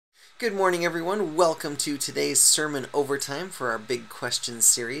Good morning, everyone. Welcome to today's Sermon Overtime for our Big Questions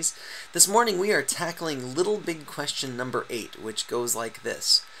series. This morning we are tackling Little Big Question number 8, which goes like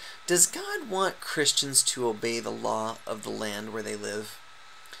this. Does God want Christians to obey the law of the land where they live?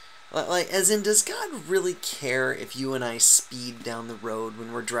 As in, does God really care if you and I speed down the road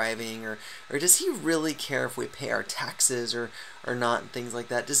when we're driving? Or does he really care if we pay our taxes or not and things like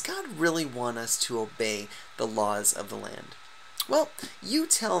that? Does God really want us to obey the laws of the land? Well, you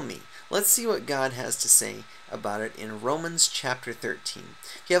tell me. Let's see what God has to say about it in Romans chapter 13.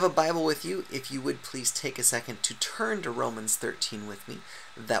 If you have a Bible with you, if you would please take a second to turn to Romans 13 with me,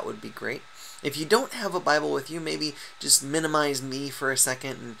 that would be great. If you don't have a Bible with you, maybe just minimize me for a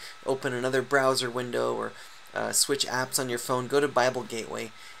second and open another browser window or switch apps on your phone. Go to Bible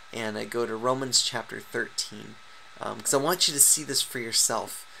Gateway and go to Romans chapter 13 because I want you to see this for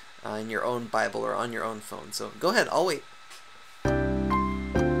yourself in your own Bible or on your own phone. So go ahead, I'll wait.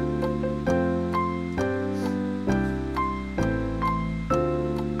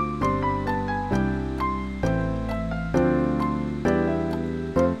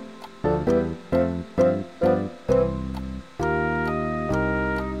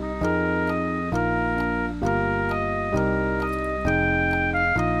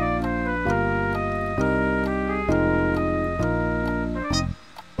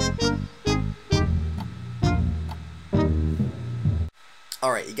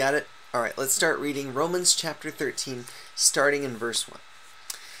 Alright, you got it? Alright, let's start reading Romans chapter 13, starting in verse 1.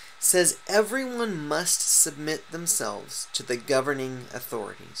 It says, "Everyone must submit themselves to the governing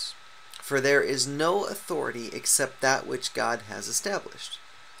authorities, for there is no authority except that which God has established.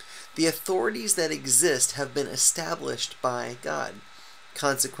 The authorities that exist have been established by God.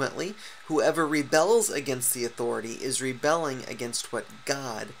 Consequently, whoever rebels against the authority is rebelling against what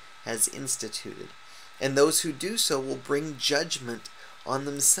God has instituted, and those who do so will bring judgment on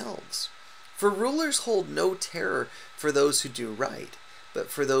themselves. For rulers hold no terror for those who do right, but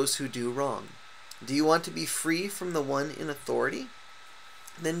for those who do wrong. Do you want to be free from the one in authority?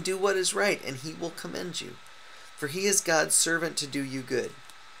 Then do what is right, and he will commend you. For he is God's servant to do you good.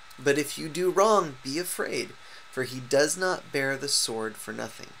 But if you do wrong, be afraid, for he does not bear the sword for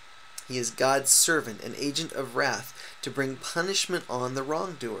nothing. He is God's servant, an agent of wrath, to bring punishment on the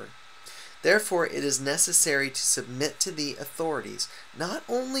wrongdoer. Therefore, it is necessary to submit to the authorities, not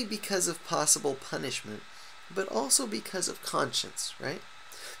only because of possible punishment, but also because of conscience, right?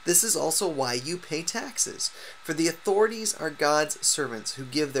 This is also why you pay taxes, for the authorities are God's servants who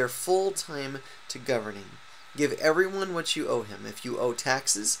give their full time to governing. Give everyone what you owe him. If you owe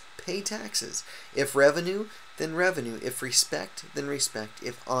taxes, pay taxes. If revenue, then revenue. If respect, then respect.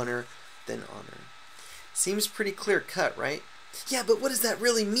 If honor, then honor." Seems pretty clear cut, right? Yeah, but what does that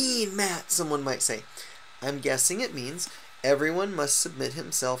really mean, Matt? Someone might say. I'm guessing it means everyone must submit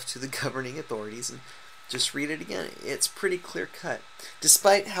himself to the governing authorities. And just read it again. It's pretty clear cut.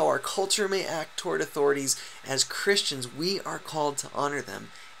 Despite how our culture may act toward authorities, as Christians, we are called to honor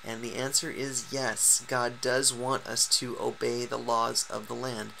them. And the answer is yes. God does want us to obey the laws of the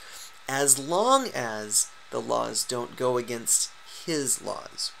land, as long as the laws don't go against his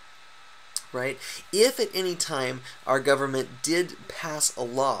laws. Right? If at any time our government did pass a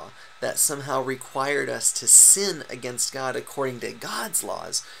law that somehow required us to sin against God according to God's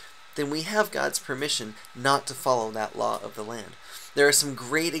laws, then we have God's permission not to follow that law of the land. There are some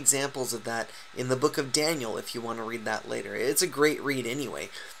great examples of that in the book of Daniel if you want to read that later. It's a great read anyway.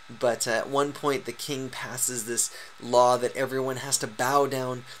 But at one point the king passes this law that everyone has to bow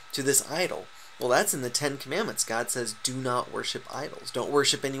down to this idol. Well, that's in the Ten Commandments. God says, do not worship idols. Don't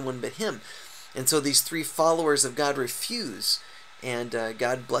worship anyone but him. And so these three followers of God refuse, and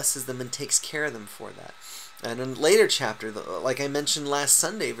God blesses them and takes care of them for that. And in a later chapter, like I mentioned last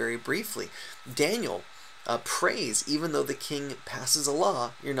Sunday very briefly, Daniel prays, even though the king passes a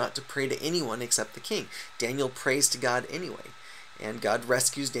law, you're not to pray to anyone except the king. Daniel prays to God anyway, and God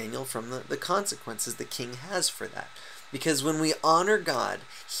rescues Daniel from the consequences the king has for that. Because when we honor God,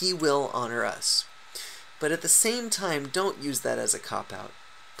 he will honor us. But at the same time, don't use that as a cop-out,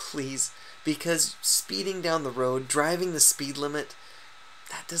 please, because speeding down the road, driving the speed limit,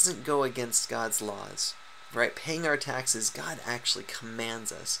 that doesn't go against God's laws, right? Paying our taxes, God actually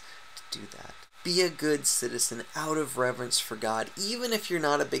commands us to do that. Be a good citizen out of reverence for God, even if you're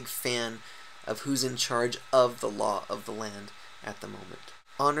not a big fan of who's in charge of the law of the land at the moment.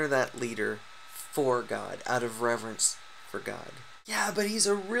 Honor that leader for God, out of reverence for God. Yeah, but he's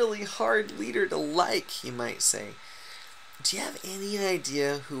a really hard leader to like, you might say. Do you have any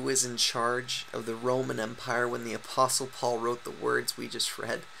idea who was in charge of the Roman Empire when the Apostle Paul wrote the words we just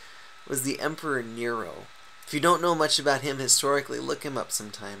read? It was the Emperor Nero. If you don't know much about him historically, look him up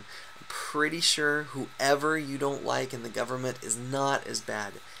sometime. I'm pretty sure whoever you don't like in the government is not as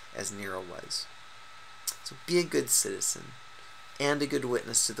bad as Nero was. So be a good citizen and a good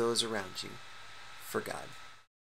witness to those around you for God.